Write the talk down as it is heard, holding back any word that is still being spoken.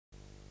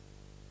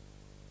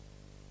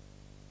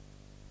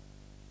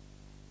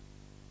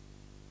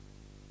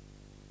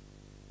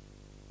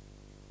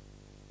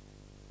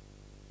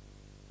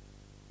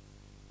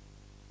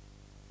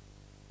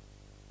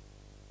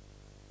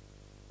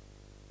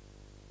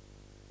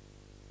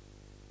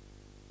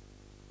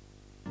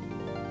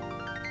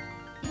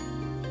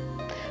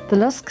The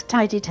Lusk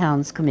Tidy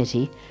Towns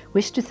Committee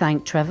wish to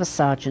thank Trevor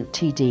Sargent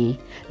TD,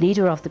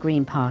 leader of the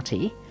Green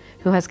Party,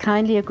 who has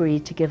kindly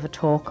agreed to give a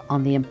talk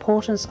on the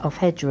importance of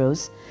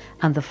hedgerows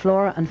and the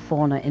flora and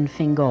fauna in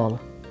Fingal.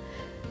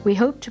 We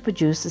hope to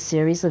produce a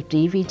series of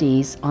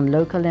DVDs on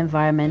local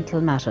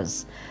environmental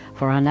matters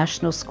for our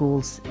national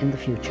schools in the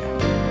future.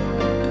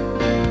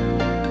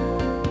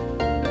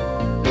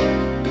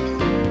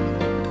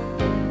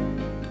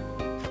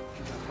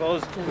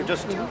 We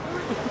just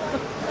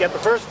get the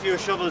first few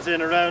shovels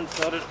in around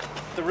so that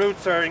the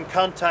roots are in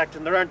contact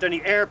and there aren't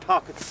any air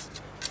pockets.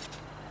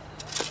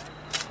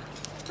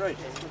 Right.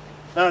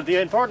 Now the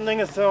important thing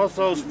is to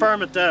also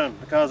firm it down,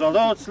 because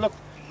although it's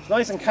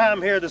nice and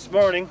calm here this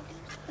morning,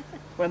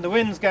 when the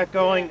winds get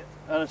going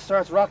and it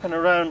starts rocking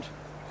around,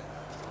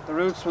 the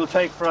roots will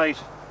take fright.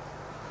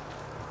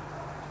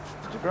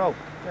 To grow.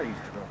 Very easy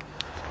to grow.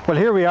 Well,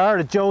 here we are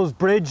at Joe's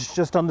Bridge,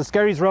 just on the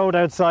Skerries Road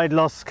outside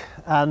Lusk,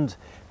 and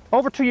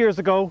over 2 years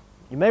ago,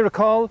 you may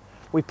recall,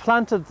 we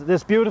planted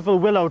this beautiful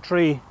willow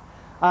tree,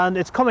 and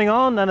it's coming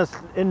on and it's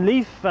in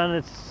leaf and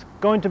it's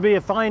going to be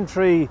a fine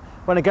tree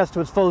when it gets to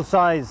its full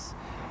size.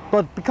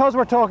 But because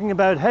we're talking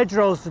about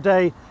hedgerows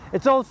today,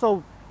 it's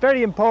also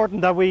very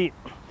important that we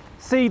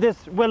see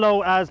this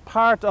willow as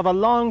part of a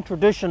long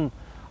tradition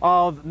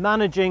of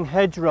managing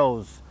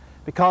hedgerows,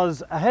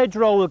 because a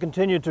hedgerow will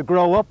continue to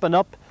grow up and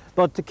up,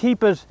 but to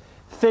keep it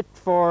fit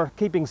for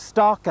keeping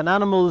stock and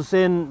animals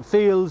in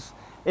fields,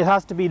 it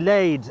has to be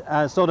laid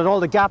so that all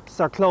the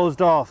gaps are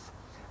closed off.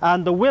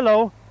 And the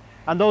willow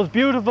and those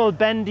beautiful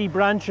bendy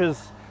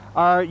branches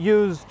are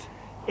used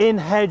in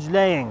hedge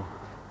laying,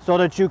 so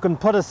that you can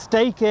put a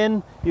stake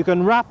in, you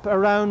can wrap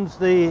around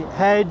the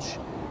hedge,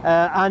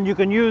 and you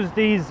can use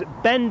these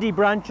bendy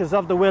branches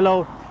of the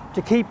willow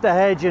to keep the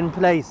hedge in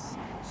place,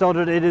 so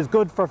that it is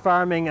good for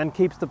farming and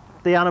keeps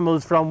the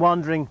animals from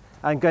wandering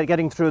and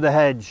getting through the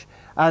hedge.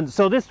 And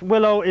so this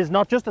willow is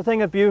not just a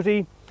thing of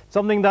beauty,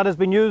 something that has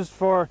been used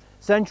for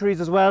centuries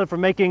as well, for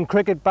making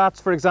cricket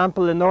bats, for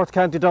example, in North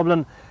County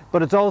Dublin,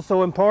 but it's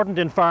also important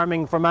in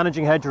farming for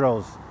managing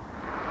hedgerows.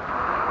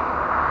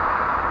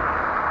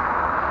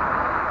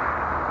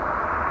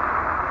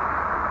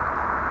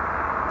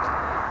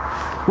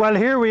 Well,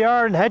 here we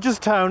are in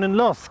Hedgestown in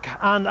Lusk,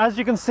 and as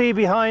you can see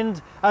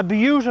behind, a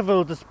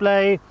beautiful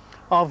display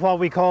of what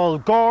we call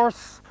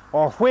gorse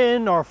or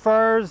whin or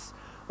furze,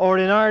 or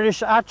in Irish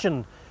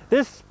atchin.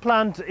 This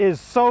plant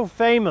is so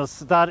famous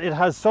that it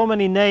has so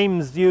many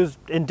names used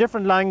in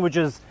different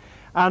languages,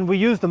 and we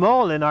use them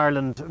all in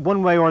Ireland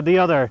one way or the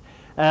other.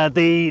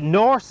 The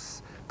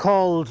Norse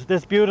called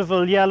this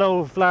beautiful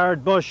yellow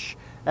flowered bush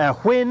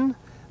whin.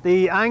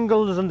 The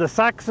Angles and the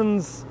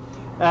Saxons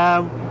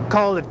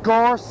call it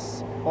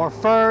gorse or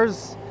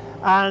furze,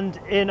 and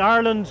in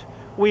Ireland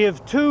we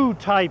have two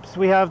types.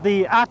 We have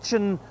the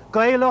atchin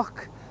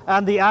gaelach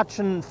and the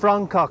atchin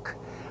francoch,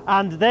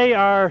 and they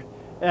are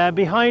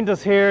behind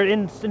us here,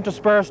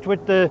 interspersed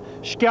with the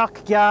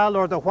sceach geal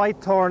or the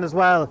whitethorn as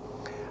well.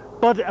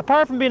 But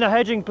apart from being a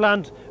hedging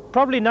plant,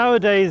 probably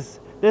nowadays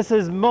this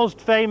is most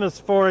famous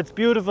for its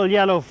beautiful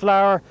yellow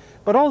flower,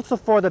 but also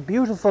for the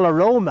beautiful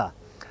aroma,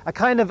 a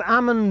kind of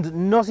almond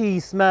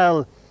nutty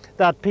smell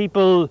that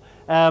people,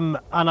 and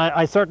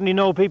I certainly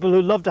know people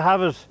who love to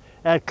have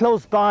it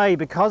close by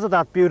because of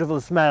that beautiful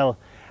smell.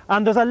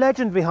 And there's a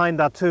legend behind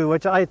that too,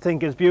 which I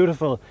think is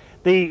beautiful.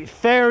 The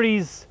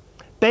fairies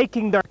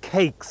baking their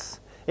cakes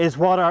is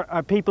what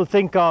our people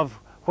think of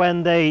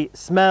when they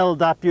smell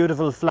that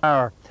beautiful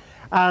flower.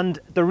 And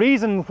the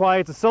reason why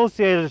it's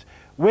associated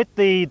with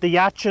the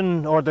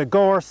atchin or the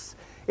gorse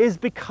is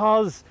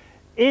because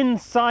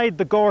inside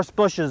the gorse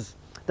bushes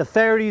the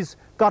fairies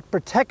got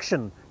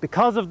protection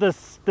because of the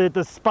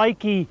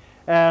spiky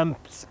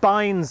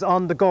spines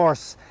on the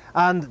gorse,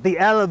 and the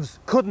elves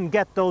couldn't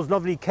get those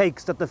lovely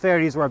cakes that the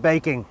fairies were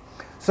baking.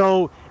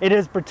 So it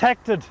is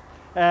protected.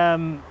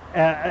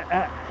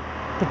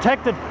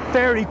 Protected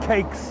fairy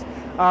cakes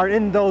are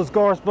in those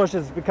gorse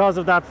bushes because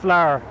of that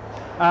flower,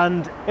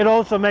 and it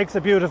also makes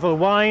a beautiful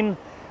wine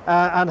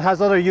and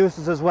has other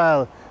uses as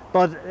well.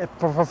 But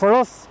for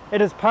us, it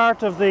is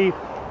part of the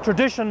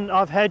tradition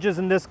of hedges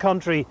in this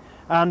country,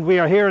 and we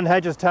are here in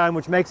Hedgestown,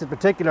 which makes it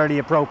particularly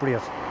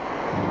appropriate.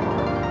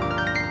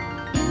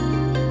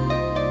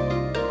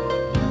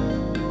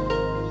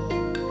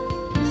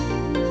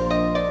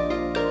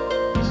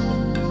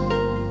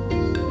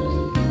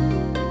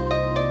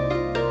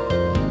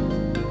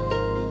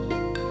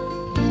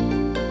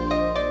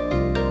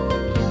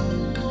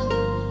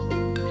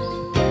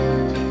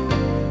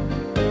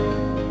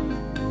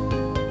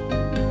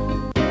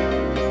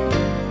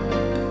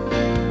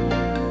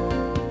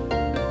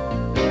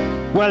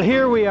 Well,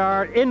 here we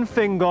are in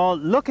Fingal,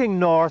 looking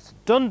north.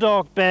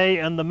 Dundalk Bay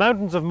and the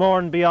mountains of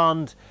Mourne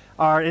beyond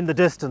are in the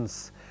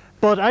distance.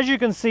 But as you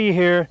can see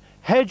here,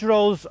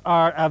 hedgerows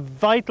are a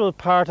vital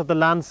part of the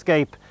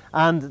landscape,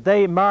 and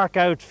they mark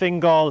out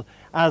Fingal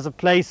as a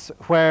place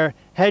where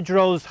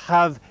hedgerows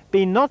have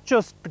been not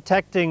just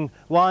protecting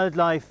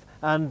wildlife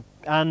and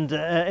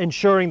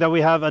ensuring that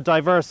we have a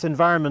diverse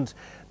environment,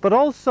 but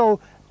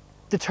also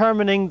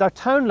determining their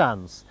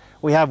townlands.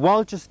 We have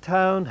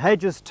Walchestown,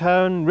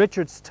 Hedgestown,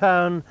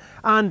 Richardstown,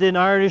 and in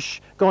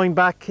Irish, going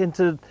back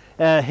into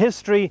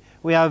history,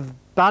 we have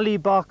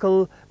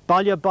Ballybockle,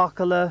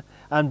 Ballybockala,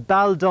 and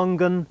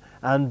Baldungan,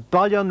 and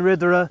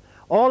Ballyonridera.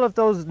 All of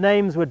those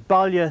names with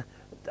Bally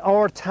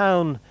or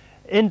town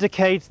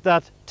indicate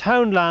that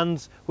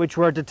townlands which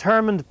were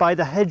determined by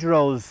the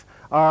hedgerows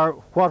are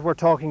what we're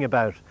talking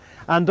about.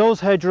 And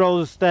those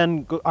hedgerows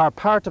then are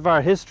part of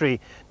our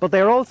history, but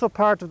they're also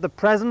part of the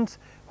present,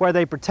 where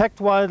they protect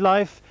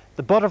wildlife.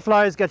 The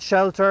butterflies get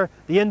shelter,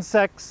 the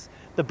insects,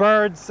 the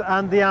birds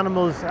and the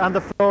animals and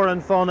the flora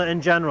and fauna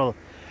in general.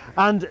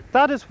 And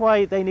that is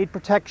why they need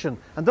protection.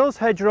 And those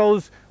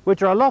hedgerows,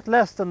 which are a lot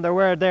less than there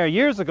were there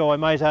years ago, I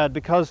might add,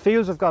 because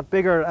fields have got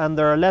bigger and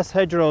there are less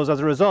hedgerows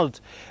as a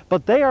result,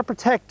 but they are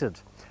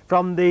protected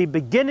from the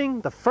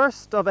beginning, the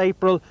 1st of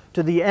April,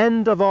 to the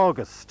end of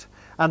August.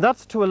 And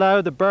that's to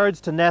allow the birds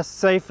to nest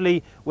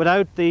safely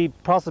without the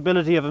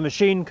possibility of a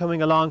machine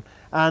coming along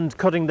and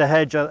cutting the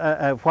hedge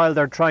while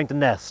they're trying to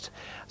nest.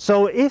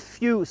 So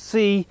if you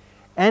see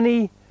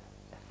any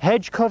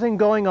hedge cutting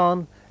going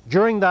on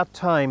during that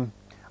time,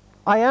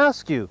 I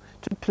ask you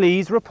to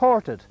please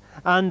report it.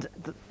 And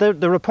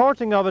the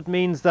reporting of it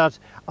means that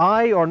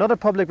I or another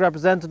public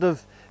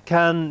representative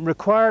can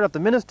require of the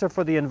Minister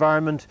for the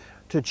Environment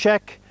to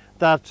check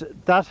that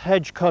that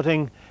hedge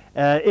cutting,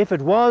 if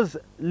it was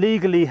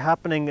legally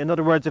happening, in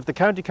other words, if the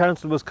County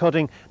Council was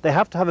cutting, they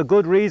have to have a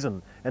good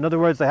reason. In other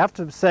words, they have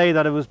to say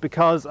that it was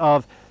because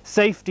of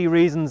safety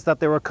reasons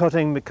that they were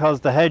cutting, because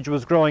the hedge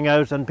was growing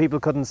out and people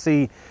couldn't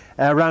see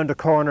around a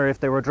corner if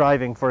they were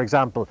driving, for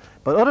example.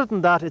 But other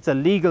than that, it's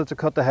illegal to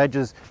cut the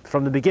hedges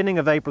from the beginning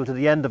of April to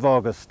the end of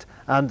August,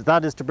 and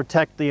that is to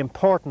protect the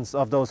importance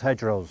of those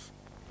hedgerows.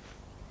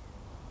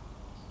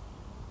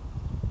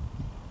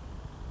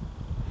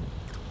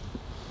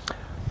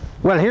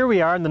 Well, here we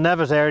are in the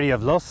Nevis area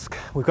of Lusk.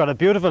 We've got a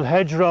beautiful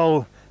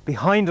hedgerow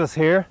behind us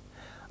here.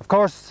 Of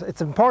course,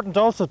 it's important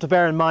also to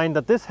bear in mind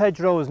that this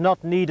hedgerow is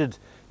not needed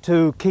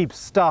to keep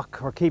stock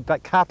or keep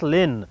cattle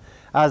in,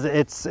 as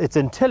it's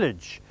in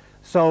tillage.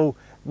 So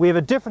we have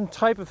a different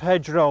type of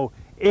hedgerow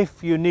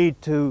if you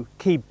need to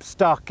keep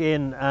stock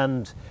in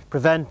and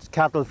prevent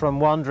cattle from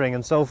wandering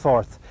and so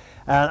forth.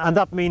 And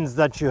that means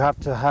that you have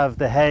to have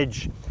the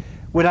hedge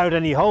without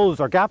any holes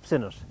or gaps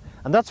in it.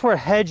 And that's where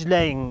hedge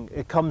laying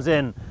comes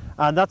in.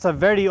 And that's a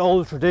very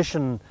old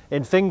tradition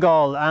in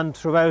Fingal and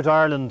throughout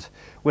Ireland,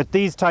 with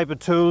these type of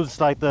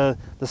tools like the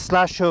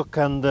slash hook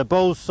and the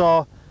bow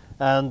saw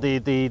and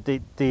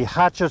the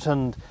hatchet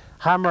and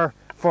hammer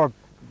for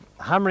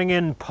hammering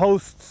in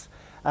posts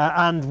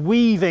and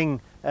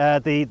weaving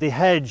the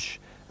hedge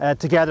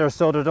together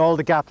so that all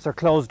the gaps are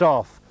closed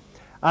off.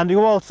 And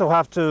you also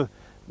have to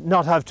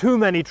not have too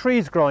many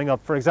trees growing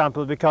up, for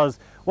example, because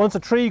once a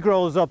tree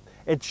grows up,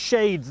 it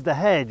shades the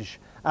hedge,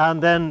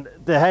 and then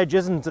the hedge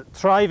isn't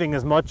thriving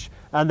as much,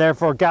 and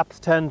therefore gaps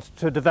tend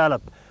to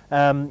develop.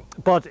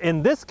 But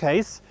in this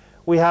case,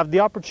 we have the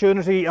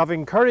opportunity of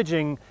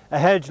encouraging a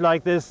hedge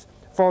like this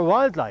for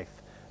wildlife,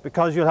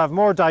 because you'll have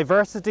more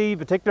diversity,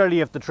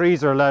 particularly if the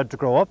trees are allowed to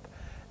grow up,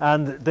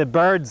 and the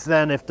birds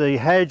then, if the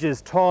hedge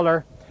is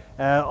taller,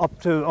 up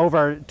to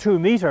over 2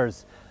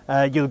 meters,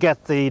 you'll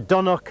get the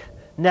dunnock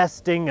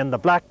nesting and the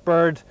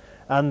blackbird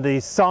and the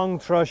song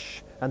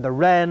thrush and the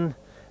wren,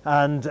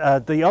 and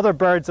the other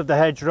birds of the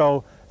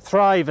hedgerow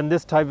thrive in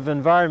this type of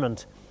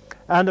environment.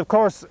 And of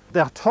course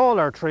the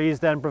taller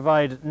trees then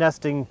provide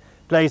nesting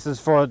places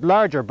for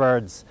larger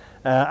birds,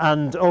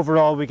 and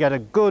overall we get a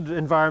good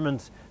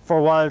environment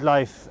for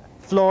wildlife,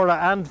 flora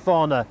and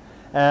fauna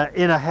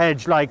in a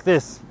hedge like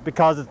this,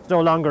 because it's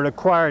no longer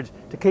required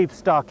to keep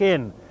stock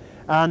in.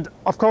 And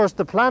of course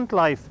the plant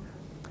life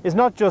is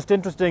not just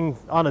interesting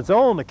on its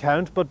own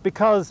account, but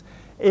because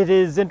it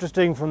is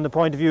interesting from the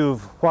point of view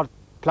of what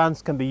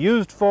plants can be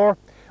used for.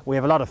 We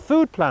have a lot of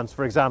food plants,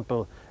 for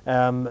example.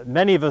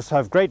 Many of us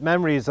have great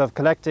memories of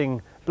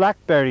collecting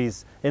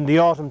blackberries in the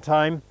autumn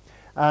time,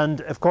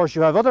 and of course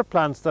you have other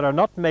plants that are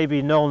not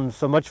maybe known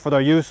so much for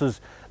their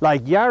uses,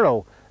 like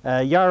yarrow.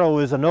 Yarrow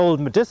is an old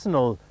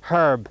medicinal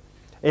herb.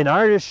 In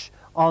Irish,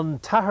 An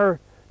Tathair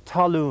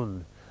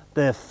Talún,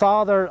 the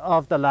father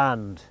of the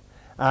land,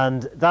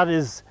 and that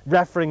is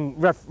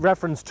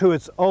reference to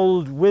its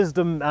old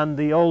wisdom and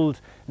the old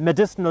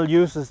medicinal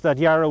uses that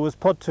yarrow was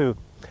put to.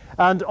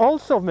 And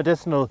also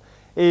medicinal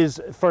is,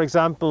 for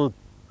example,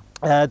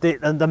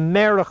 the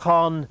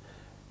Merachán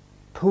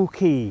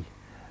Púcaí,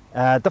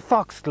 the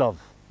foxglove.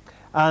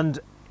 And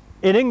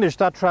in English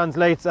that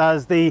translates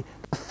as the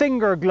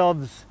finger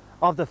gloves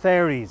of the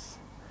fairies.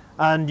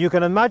 And you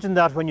can imagine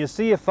that when you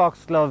see a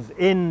foxglove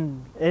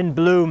in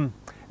bloom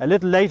a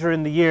little later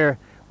in the year,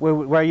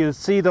 where you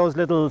see those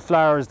little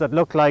flowers that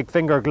look like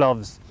finger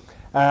gloves.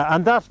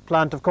 And that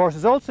plant, of course,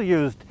 is also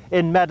used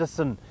in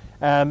medicine.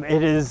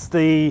 It is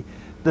the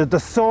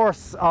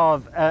source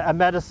of a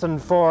medicine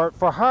for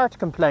heart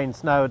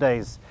complaints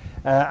nowadays.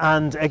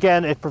 And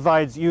again, it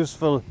provides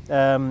useful,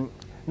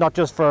 not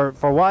just for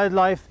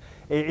wildlife,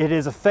 it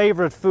is a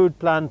favourite food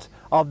plant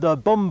of the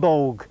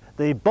bumbogue,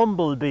 the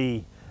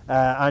bumblebee,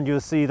 and you'll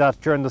see that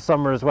during the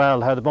summer as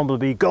well, how the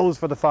bumblebee goes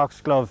for the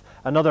foxglove,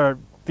 another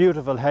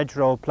beautiful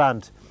hedgerow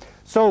plant.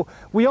 So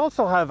we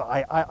also have,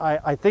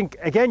 I think,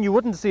 again, you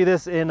wouldn't see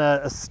this in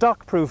a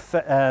stock-proof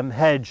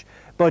hedge,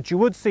 but you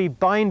would see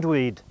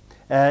bindweed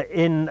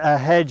in a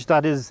hedge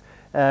that is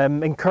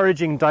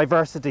encouraging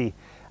diversity.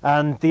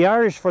 And the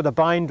Irish for the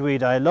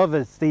bindweed, I love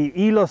it, it's the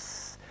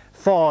Elus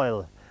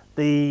foil,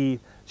 the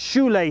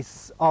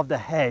shoelace of the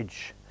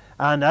hedge.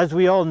 And as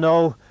we all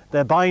know,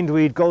 the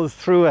bindweed goes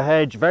through a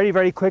hedge very,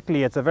 very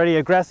quickly. It's a very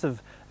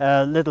aggressive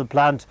little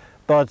plant,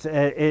 but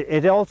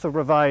it also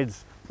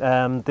provides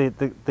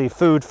the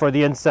food for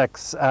the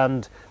insects,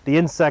 and the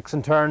insects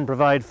in turn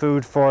provide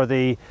food for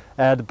the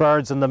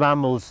birds and the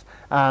mammals,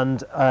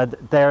 and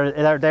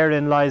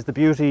therein lies the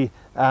beauty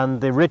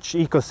and the rich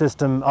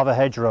ecosystem of a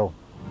hedgerow.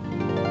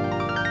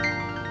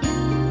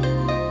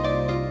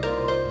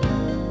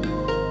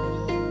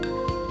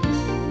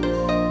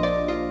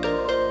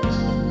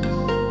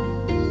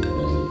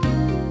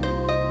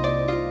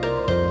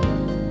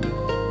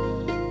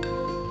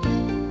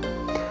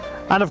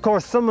 And of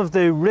course, some of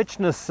the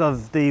richness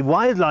of the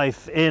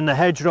wildlife in a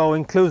hedgerow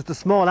includes the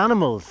small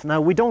animals. Now,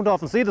 we don't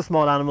often see the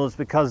small animals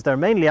because they're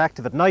mainly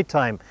active at night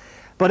time.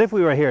 But if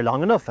we were here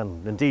long enough,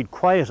 and indeed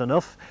quiet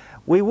enough,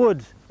 we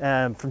would,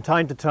 from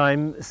time to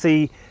time,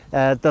 see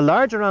the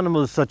larger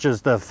animals such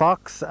as the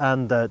fox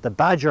and the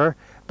badger,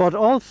 but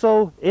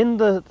also in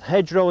the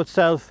hedgerow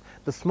itself,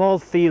 the small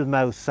field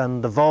mouse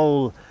and the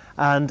vole,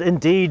 and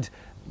indeed,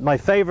 my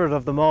favourite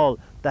of them all,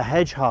 the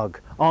hedgehog,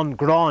 on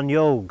grán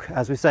yog,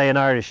 as we say in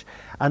Irish.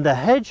 And the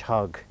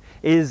hedgehog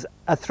is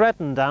a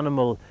threatened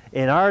animal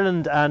in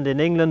Ireland and in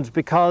England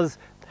because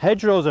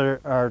hedgerows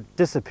are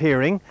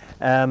disappearing,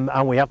 and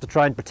we have to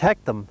try and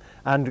protect them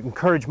and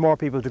encourage more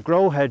people to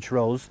grow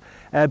hedgerows.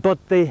 But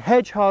the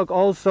hedgehog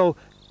also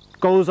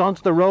goes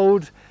onto the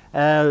road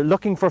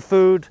looking for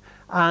food,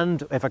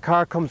 and if a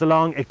car comes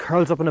along, it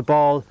curls up in a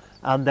ball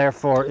and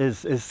therefore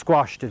is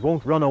squashed. It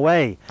won't run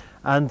away.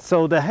 And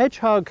so the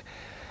hedgehog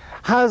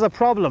has a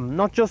problem,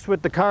 not just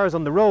with the cars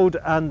on the road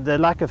and the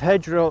lack of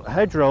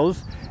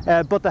hedgerows,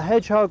 but the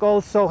hedgehog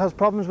also has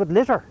problems with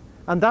litter.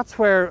 And that's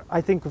where I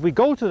think if we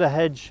go to the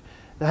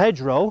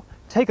hedgerow,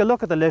 take a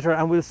look at the litter,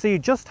 and we'll see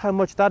just how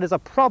much that is a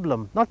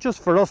problem, not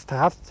just for us to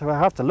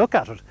have to look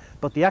at it,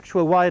 but the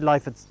actual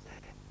wildlife,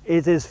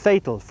 it is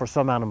fatal for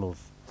some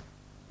animals.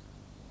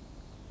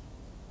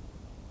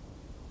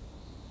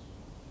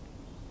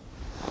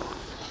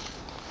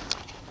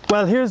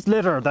 Well, here's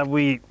litter that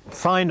we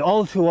find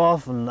all too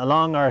often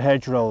along our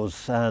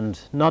hedgerows, and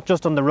not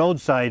just on the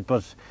roadside,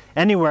 but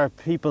anywhere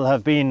people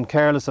have been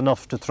careless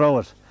enough to throw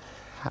it.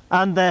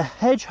 And the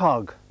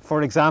hedgehog,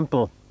 for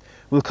example,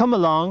 will come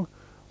along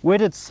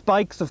with its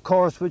spikes, of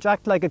course, which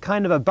act like a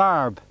kind of a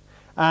barb,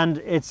 and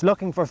it's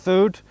looking for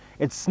food.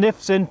 It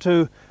sniffs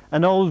into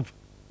an old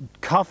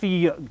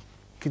coffee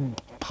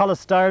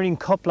polystyrene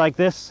cup like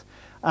this,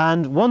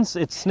 and once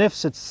it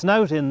sniffs its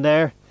snout in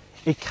there,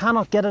 it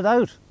cannot get it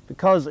out,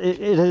 because it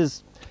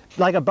is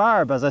like a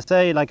barb, as I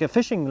say, like a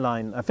fishing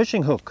line, a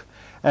fishing hook.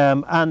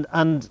 And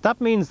that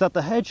means that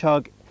the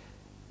hedgehog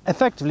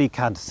effectively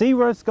can't see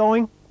where it's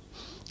going,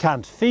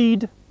 can't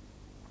feed,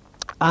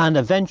 and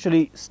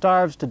eventually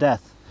starves to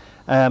death.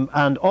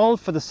 And all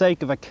for the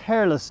sake of a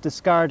careless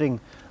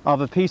discarding of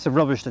a piece of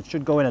rubbish that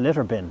should go in a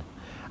litter bin.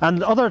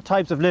 And other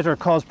types of litter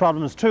cause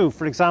problems too.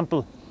 For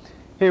example,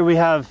 here we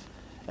have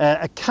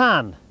a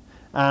can,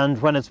 and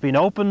when it's been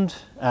opened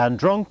and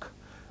drunk,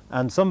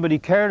 and somebody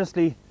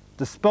carelessly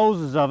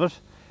disposes of it,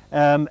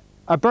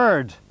 a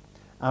bird.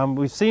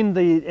 We've seen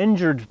the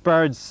injured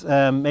birds,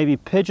 maybe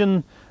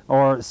pigeon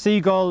or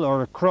seagull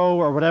or a crow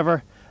or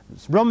whatever,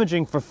 it's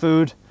rummaging for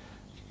food,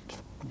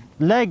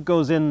 leg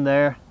goes in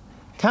there,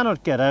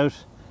 cannot get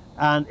out,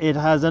 and it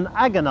has an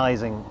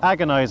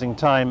agonizing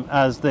time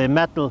as the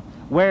metal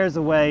wears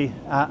away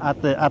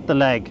at the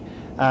leg,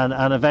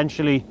 and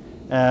eventually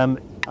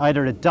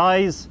either it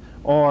dies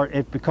or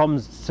it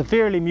becomes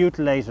severely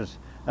mutilated.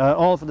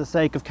 All for the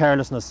sake of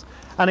carelessness.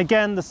 And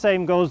again, the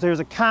same goes. There's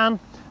a can,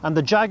 and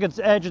the jagged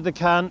edge of the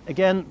can,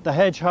 again, the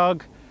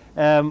hedgehog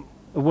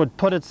would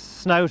put its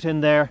snout in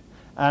there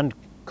and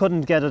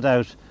couldn't get it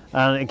out,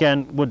 and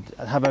again would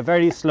have a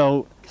very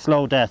slow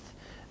death.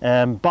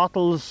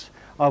 Bottles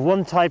of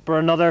one type or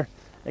another,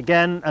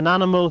 again, an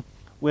animal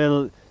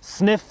will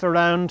sniff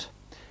around,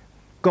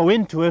 go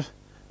into it,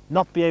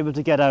 not be able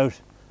to get out,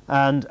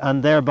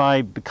 and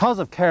thereby, because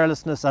of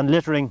carelessness and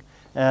littering,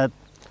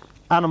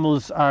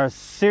 animals are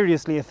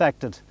seriously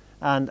affected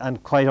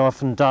and quite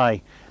often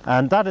die.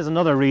 And that is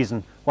another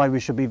reason why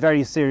we should be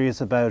very serious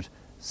about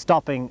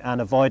stopping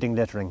and avoiding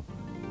littering.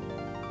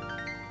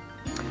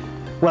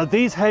 Well,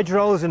 these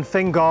hedgerows in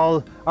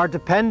Fingal are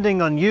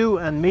depending on you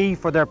and me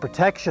for their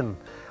protection.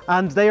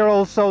 And they are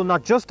also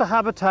not just a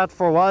habitat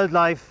for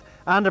wildlife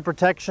and a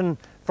protection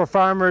for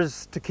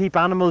farmers to keep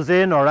animals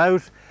in or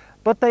out,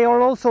 but they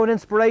are also an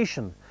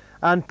inspiration.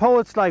 And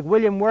poets like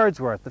William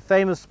Wordsworth, the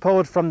famous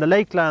poet from the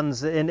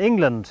Lakelands in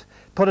England,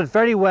 put it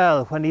very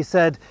well when he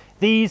said,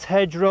 "These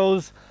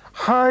hedgerows,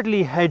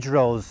 hardly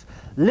hedgerows,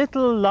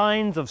 little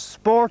lines of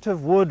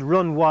sportive wood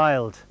run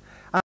wild.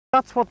 And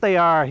that's what they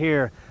are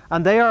here.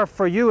 And they are,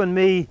 for you and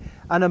me,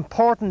 an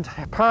important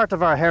part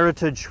of our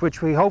heritage,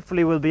 which we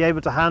hopefully will be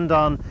able to hand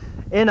on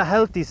in a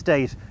healthy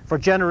state for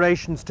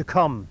generations to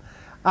come.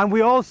 And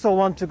we also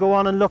want to go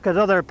on and look at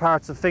other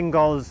parts of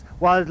Fingal's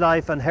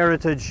wildlife and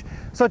heritage,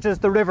 such as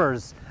the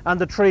rivers and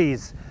the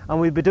trees. And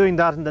we'll be doing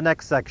that in the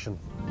next section.